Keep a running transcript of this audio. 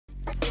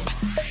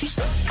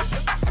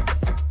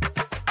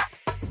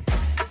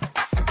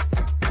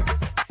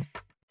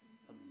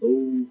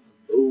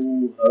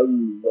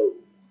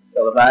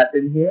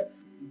Seleviathan here,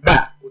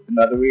 back with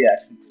another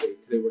reaction today.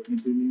 Today we're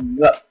continuing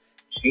up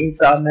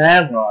Chainsaw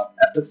Man. We're on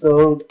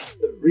episode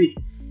 3.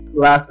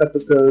 Last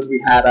episode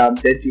we had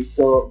Denji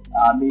still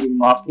meeting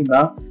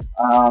Makima,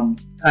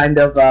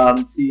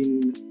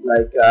 seeing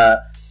like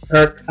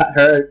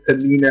her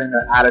demeanor,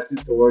 her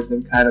attitude towards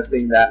him, kind of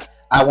saying that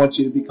I want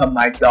you to become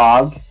my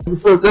dog.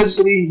 So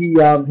essentially he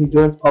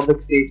joins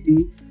public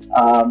safety.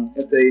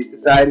 It's a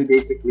society,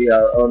 basically,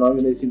 or an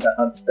organization that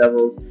hunts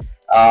devils.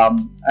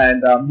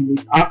 He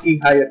meets Aki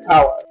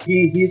Hayakawa.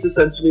 He's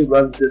essentially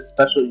runs this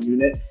special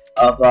unit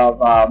of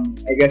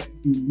I guess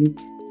unique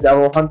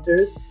devil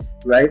hunters,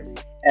 right?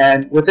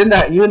 And within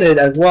that unit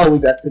as well, we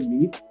got to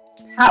meet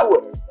Power,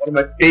 one of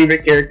my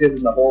favorite characters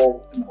in the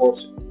whole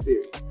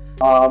series.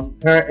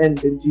 Her and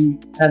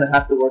Denji kind of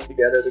have to work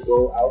together to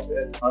go out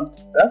and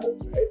hunt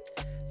devils,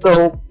 right?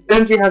 So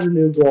Denji has a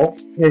new goal.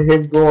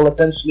 His goal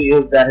essentially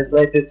is that his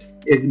life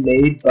is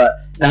made, but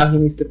now he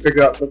needs to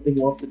figure out something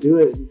he wants to do.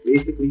 And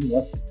basically, he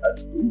wants to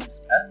touch boobs,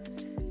 man.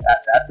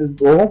 That's his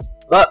goal.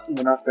 But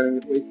we're not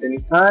going to waste any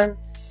time.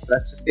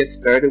 Let's just get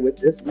started with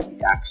this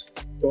reaction.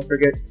 Don't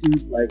forget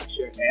to like,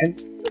 share, and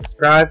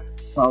subscribe.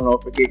 Turn on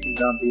notifications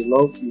down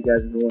below so you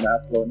guys know when I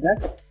upload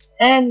next.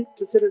 And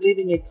consider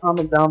leaving a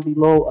comment down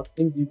below of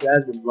things you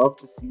guys would love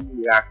to see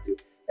me react to.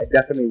 I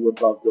definitely would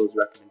love those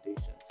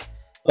recommendations.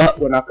 But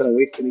we're not going to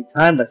waste any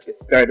time. Let's get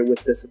started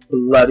with this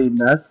bloody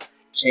mess.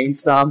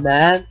 Chainsaw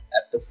Man,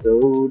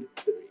 episode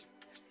 3.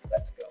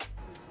 Let's go.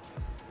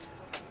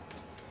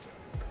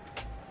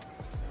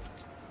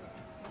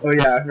 Oh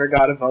yeah, I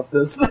forgot about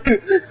this.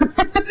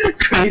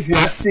 Crazy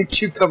ass sea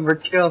cucumber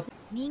kill.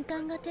 民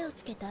間が手を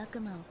つけた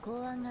悪魔を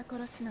公安が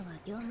殺すのは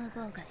業務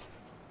妨害。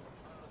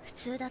普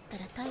通だった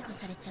ら逮捕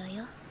されちゃう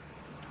よ。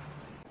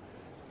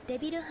デ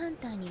ビルハン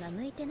ターには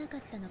向いてなか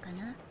ったのか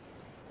な。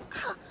こ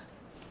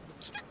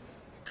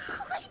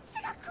い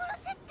つが殺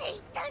せって言っ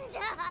たんじ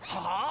ゃ。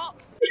はあ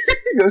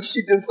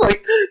she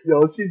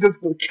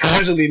just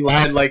casually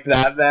lied like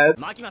that, man.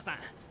 マキマさん、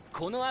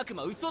この悪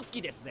魔嘘つ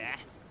きですぜ。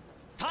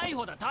逮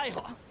捕だ逮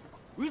捕。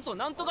嘘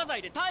なんとか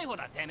罪で逮捕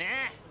だてめえ。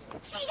違う、こい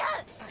つが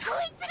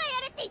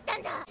やれって言った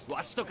んじゃ。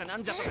わしとかな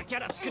んじゃとかキャ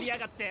ラ作りや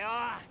がってよ。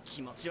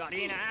気持ち悪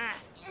いな。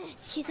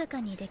静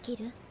かにでき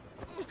る？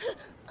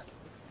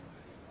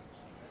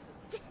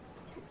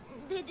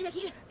できる。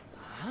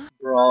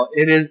Bro,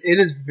 it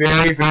is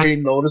very, very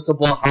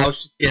noticeable how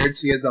scared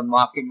she is of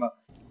Makima.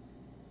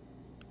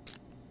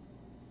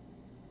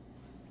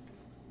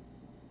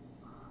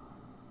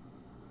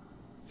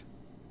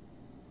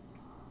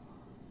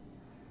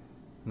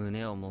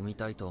 胸を揉み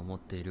たいと思っ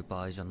ている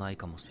場合じゃない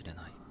かもしれ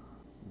ない。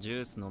ジ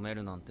ュース飲め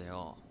るなんて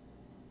よ、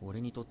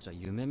俺にとっちゃ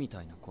夢み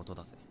たいなこと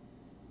だぜ。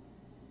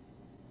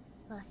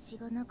わし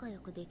が仲良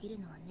くできる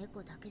のは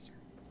猫だけじゃ。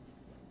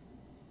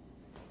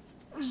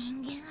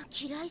人間は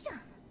嫌いじゃ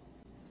ん。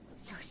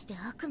そして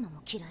悪魔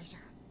も嫌いじゃ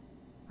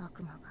ん。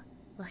悪魔が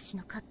わし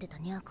の飼ってた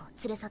ニャーコを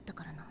連れ去った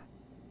からな。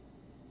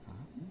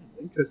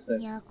Interesting.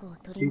 ニャーコを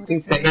取 He り戻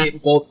seems す to hate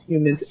both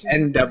humans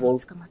and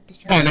devils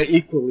kind of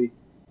equally.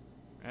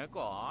 エ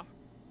コ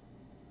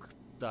食っ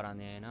たら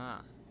ねえ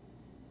な。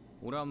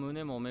俺は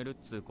胸揉めるっ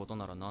つうこと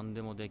なら何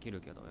でもでき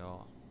るけど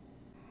よ。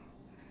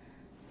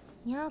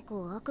ニャー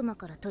コを悪魔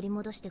から取り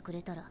戻してく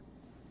れたら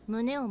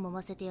胸を揉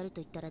ませてやる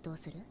と言ったらどう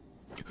する？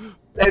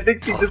 I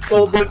think she just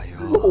told him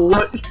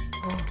what?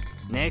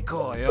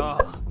 猫よ、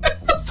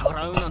さ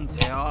らうなん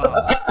てよ。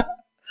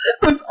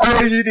That's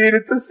all you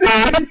needed to say.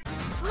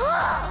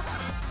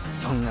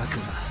 そん悪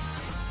魔、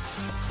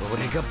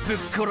俺がぶっ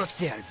殺し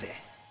てやるぜ。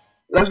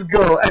Let's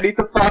go. I need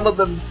to fondle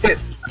them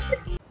tits.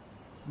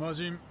 魔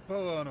人パ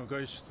ワーの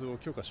外出を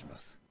許可しま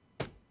す。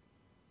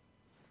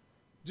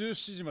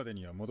17時まで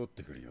には戻っ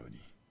てくるように。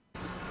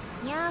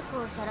ニャー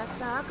コをさらっ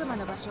た悪魔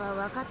の場所は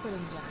分かっとるん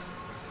じゃ。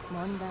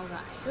問題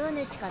はウ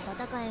ヌしか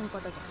戦えんこ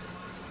とじ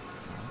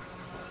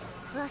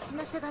ゃ。わし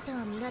の姿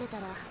を見られた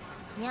ら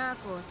ニャー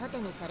コを盾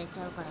にされち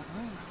ゃうからね。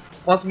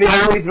Once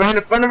Meowy's right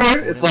in front of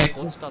her, it's like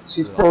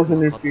she's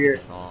frozen in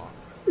fear.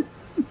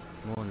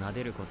 もう撫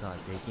でることは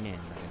できねえんだ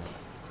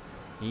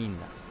けど、いいん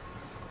だ。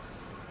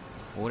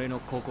俺の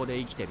ここで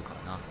生きてるか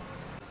らな。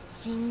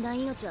死んだ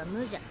命は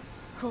無じゃ。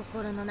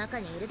心の中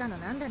にいるだの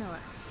なんだのは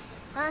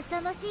浅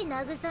ましい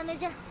慰め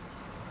じゃ。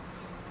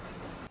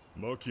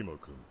マキマ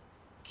君、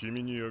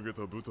君にあげ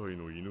た部隊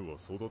の犬は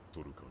育っ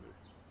とるかね。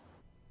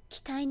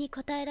期待に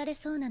応えられ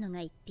そうなのが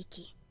1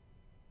匹、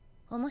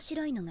面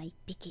白いのが1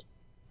匹。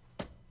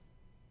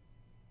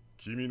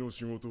君の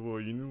仕事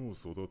は犬を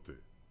育て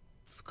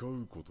使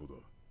うことだ。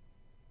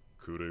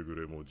くれぐ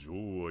れも情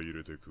は入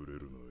れてくれ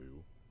るな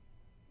よ。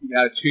You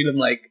gotta treat them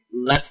like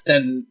less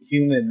than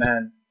human,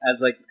 man.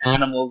 As like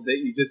animals that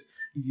you just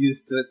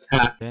use to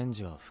attack. デン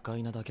ジは不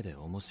快なだけで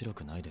面白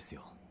くないです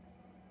よ。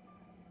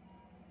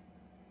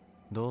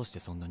どうして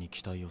そんなに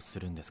期待をす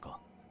るんです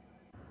か？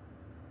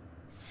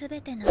す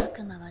べての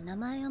悪魔は名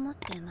前を持っ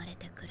て生まれ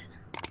てくる。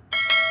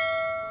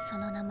そ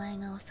の名前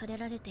が恐れ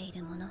られてい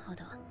るものほ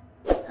ど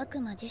悪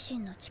魔自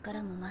身の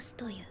力も増す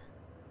という。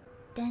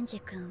デン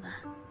ジ君は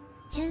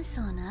チェン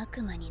ソーの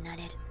悪魔にな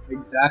れる。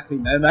Exactly,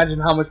 man. Imagine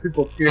how much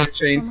people fear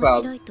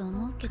chainsaws.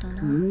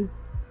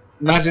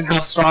 Imagine how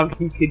strong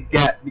he could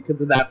get because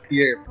of that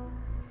fear.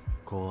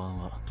 公安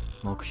は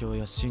目標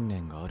や信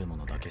念がある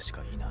者だけし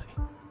かいない。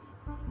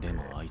で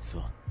もあいつ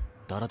は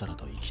ダラダラ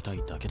と生きた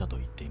いだけだと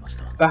言っていまし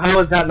た。But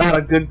how is that not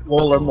a good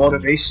goal or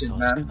motivation,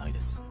 man?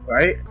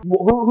 Right?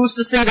 Who's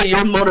to say that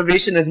your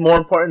motivation is more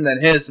important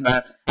than his,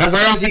 man? As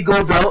long as he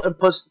goes out and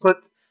puts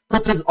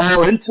his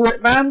all into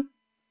it, man,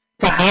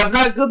 to have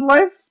that good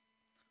life.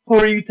 Who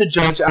are you to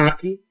judge,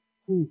 Aki?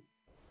 Who?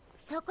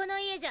 そこの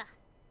家じゃ。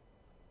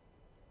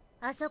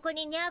あそこ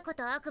にニャーコ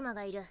と悪魔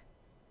がいる。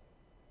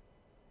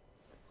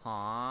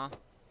はあ。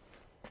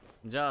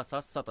じゃあさ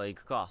っさと行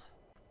くか。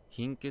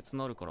貧血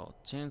なるから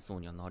チェーンソー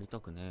にはなりた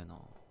くねえな。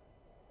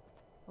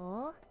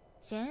お？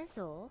チェーン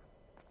ソ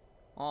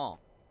ー？ああ。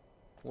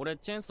俺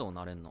チェーンソー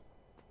なれんの。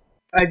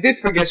I did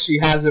forget she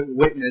hasn't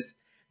witnessed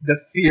the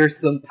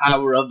fearsome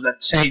power of the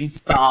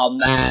chainsaw,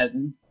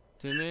 man.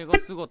 てめえが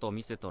姿を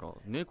見せたら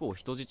猫を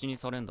人質に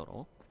されんだ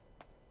ろ。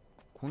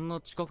こん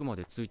な近くま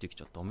でついてき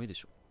ちゃダメで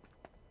しょ。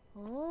お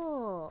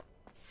お、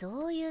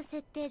そういう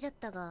設定じゃっ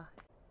たが。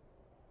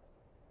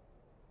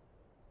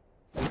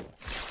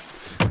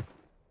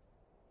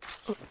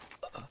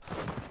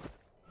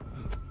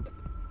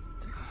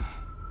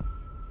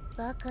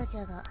バカじ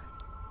ゃが、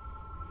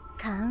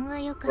勘は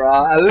よかった。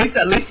Bruh,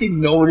 at least he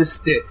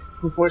noticed it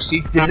before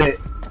she did it.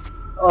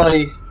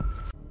 Oy.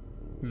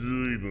 随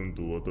分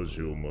と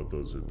私を待た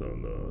せたな、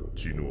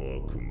血の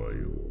悪魔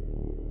よ。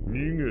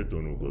逃げた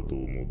のかと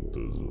思った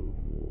ぞ。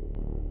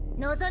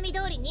望み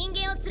通り人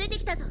間を連れて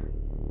きたぞ。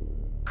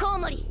コウ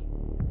モリ。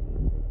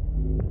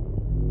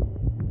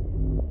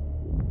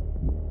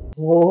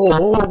Whoa.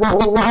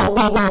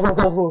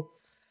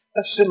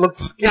 That shit looks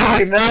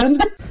scary, man.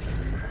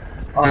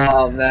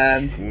 Oh,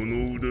 man. こ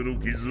の腕の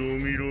傷を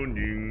見ろ、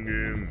人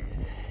間。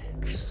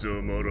貴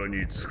様ら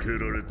につけ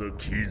られた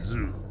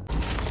傷。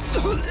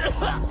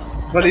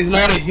But he's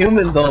not a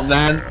human though,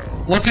 man.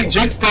 Once he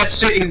drinks that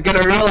shit, he's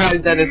gonna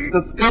realize that it's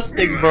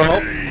disgusting,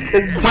 bro.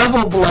 It's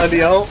double blood,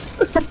 yo.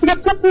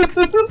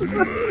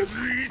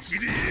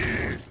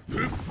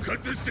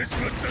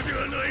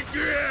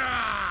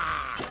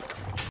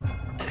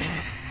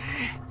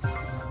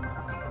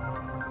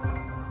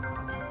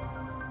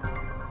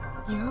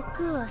 よ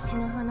くわし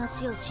の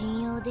話を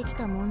信用でき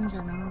たもんじ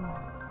ゃな。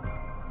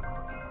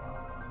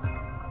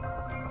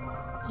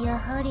や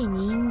はり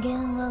人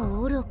間は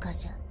愚か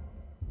じゃ。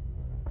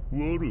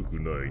悪く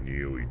ない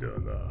匂いだ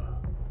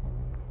な。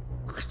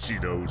口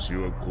直し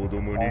は子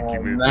供に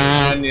決めた。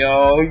Man,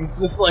 yo, he's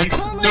just like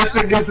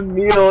sniffing his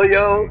meal,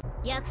 yo.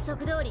 約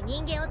束通り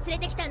人間を連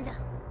れてきたんじゃ。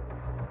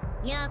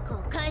ニャーコ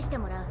を返して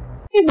もらう。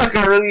He's not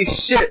gonna release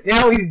shit.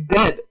 Now he's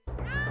dead.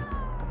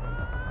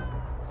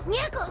 ニ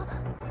ャーコ。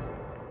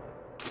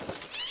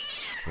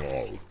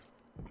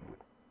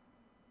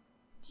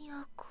ニ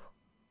ャーコ。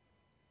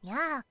ニャ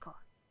ーコ。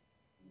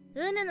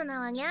うぬの名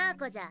はニャー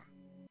コじゃ。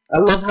I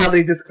love how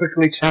they just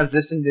quickly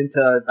transitioned into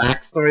a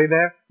backstory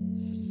there.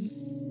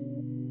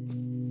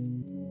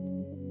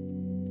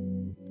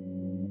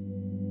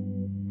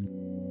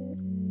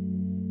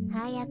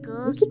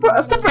 I'm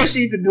surprised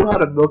she even knew how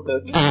to milk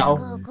a cow.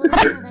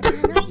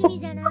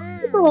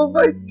 Oh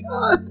my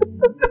god.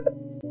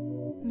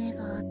 目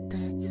があった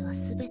やつは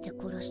すべて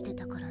殺して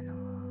たからな。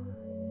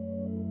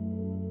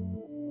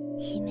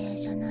悲鳴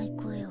じゃない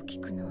声を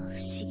聞くのは不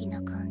思議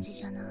な感じ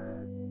じゃな。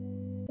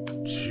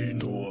血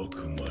の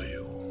悪魔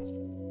よ。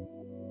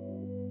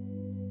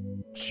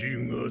血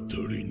が足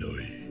りない。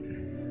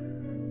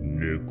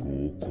猫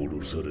を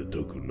殺され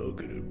たくな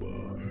ければ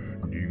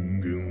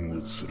人間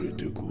を連れ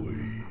てこい。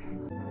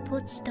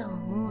ポチタを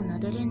もう撫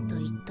でれんと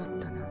言っとっ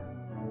たな。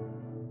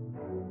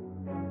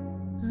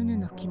うぬ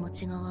の気持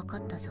ちが分か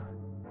ったぞ。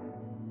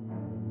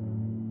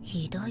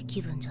ひどい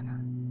気分じゃな。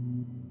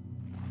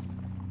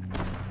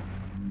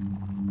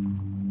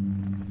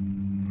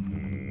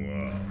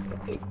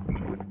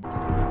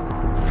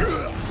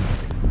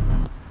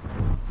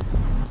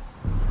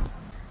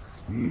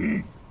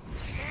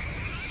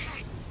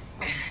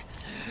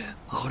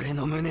俺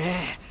の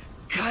胸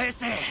返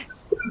せ。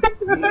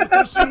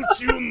私の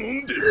血を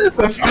飲んで。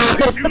That's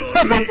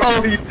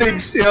all he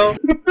thinks, yo.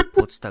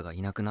 ポチタが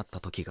いなくなった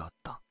時があっ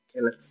た。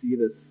Okay, let's see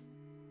this.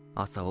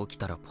 朝起き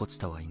たらポチ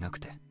タはいなく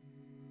て、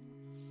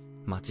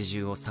街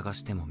中を探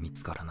しても見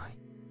つからない。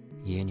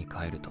家に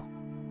帰ると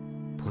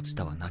ポチ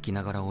タは泣き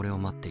ながら俺を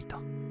待っていた。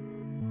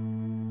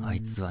あ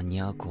いつは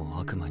ニャーコを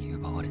悪魔に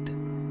奪われて、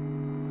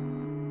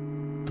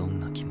どん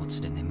な気持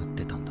ちで眠っ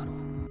てたんだろう。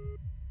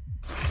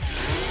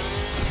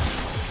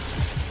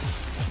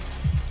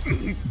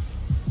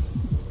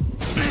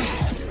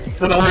It's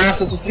been a while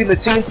since we've seen the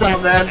chainsaw,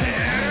 man.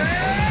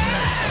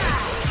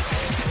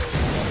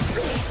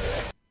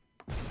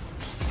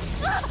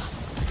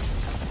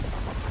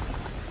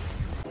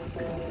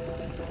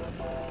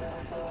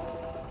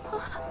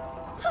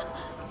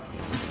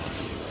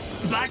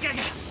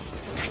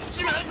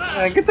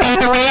 Get the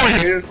hell out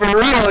of here, for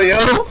real,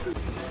 yo!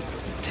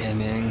 て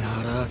めえが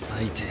腹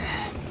裂いて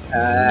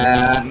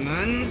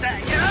むんだ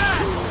よ。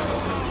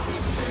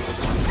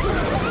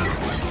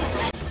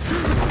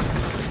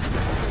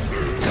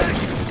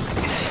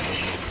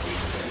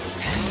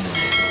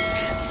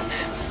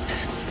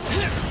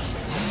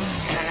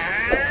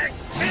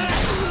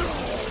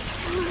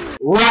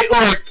Light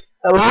work!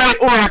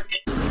 Light work!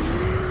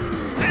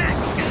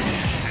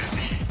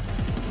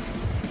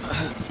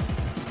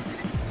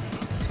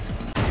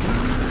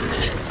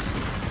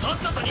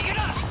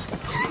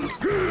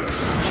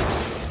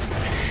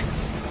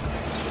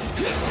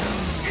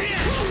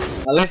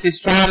 At least he's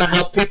trying to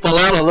help people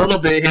out a little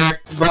bit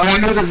here. But I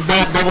knew this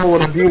bad devil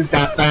would abuse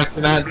that fact,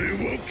 man.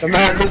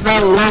 This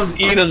man loves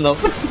eating them.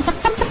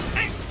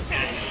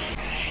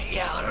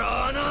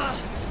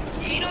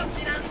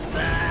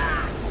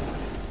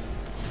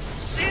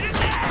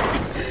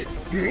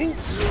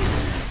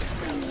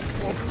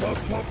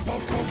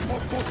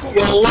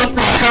 Yo, what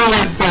the hell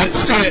is that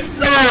shit?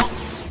 No!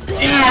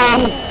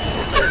 Ew!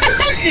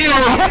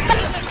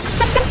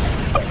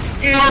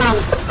 Ew!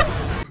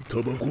 タ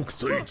バコ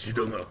臭い血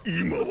だが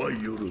今は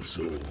許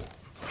そう。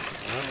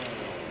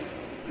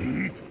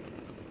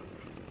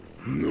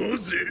な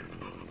ぜ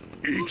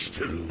生き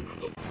てる？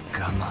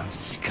我慢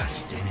しか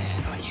してね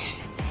えのに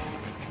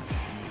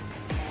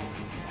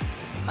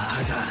ま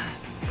だ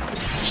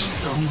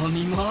人も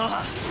みも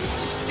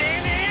してね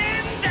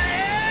えんだ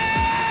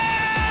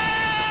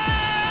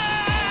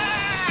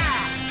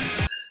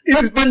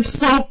よ。 He's been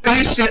so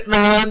patient,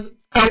 man.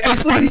 I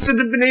swear he should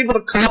have been able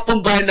to cop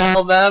him by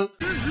now, man.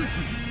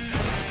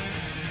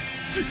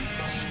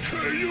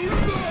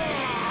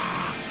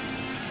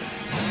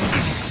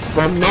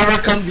 Will never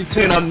come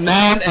between a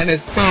man and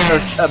his bare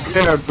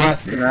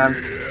breast, man.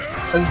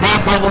 And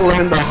that devil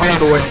learned the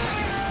hard way.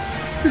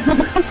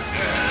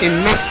 He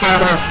messed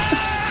that up.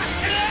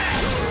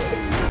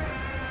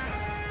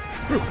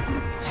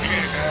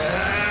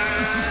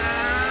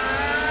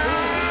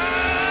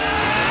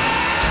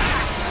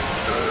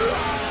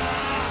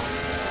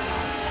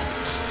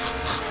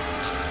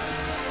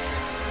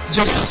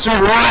 Just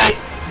straight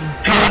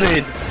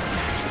gutted.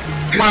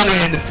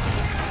 Gutted.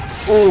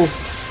 Ooh.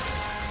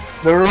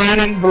 The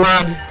raining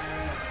blood.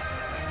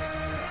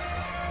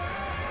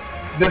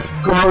 This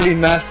gory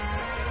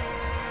mess.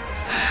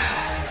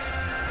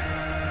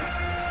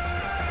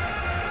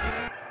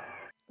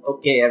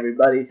 Okay,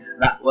 everybody,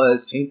 that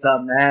was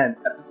Chainsaw Man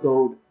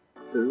episode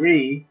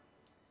 3.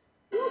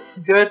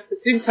 Good. It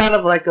seemed kind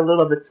of like a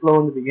little bit slow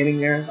in the beginning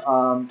there.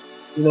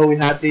 You know, we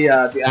had the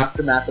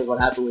aftermath of what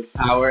happened with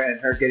Power and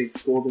her getting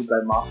scolded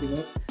by Makima.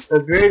 It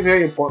was very,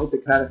 very important to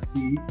kind of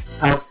see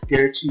how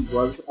scared she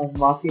was of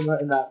Makima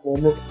in that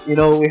moment. You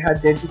know, we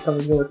had Denji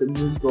coming in with a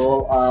new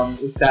goal,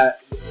 with that,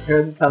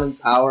 her telling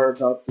Power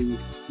about the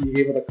being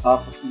able to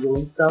cop a feel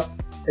and stuff.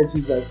 And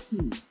she's like,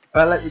 if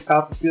I let you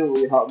cop a feel,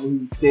 will you help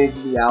me save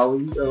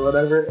Meowy or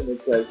whatever? And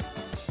it's like,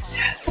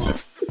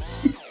 yes!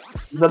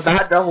 The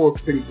Bat Devil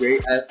was pretty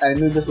great. I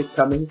knew this was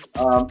coming,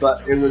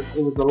 but it was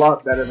a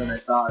lot better than I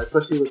thought,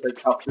 especially with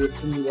like how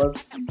fearsome he was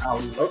and how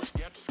he looked.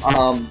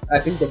 I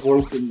think the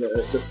voice and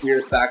the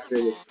fear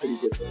factor was pretty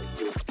good there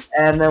too.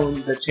 And then when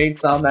the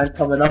Chainsaw Man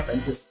coming up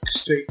and just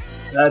straight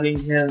cutting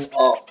him,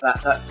 all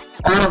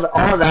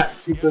of that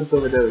sequence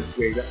over there was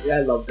great.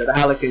 I loved it. I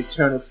had like an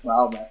eternal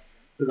smile, man,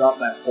 throughout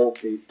my whole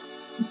face.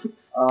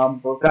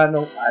 But with that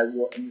note, I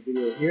will end the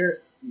video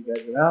here. See you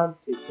guys around.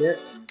 Take care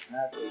and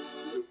have a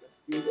great rest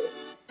of your day.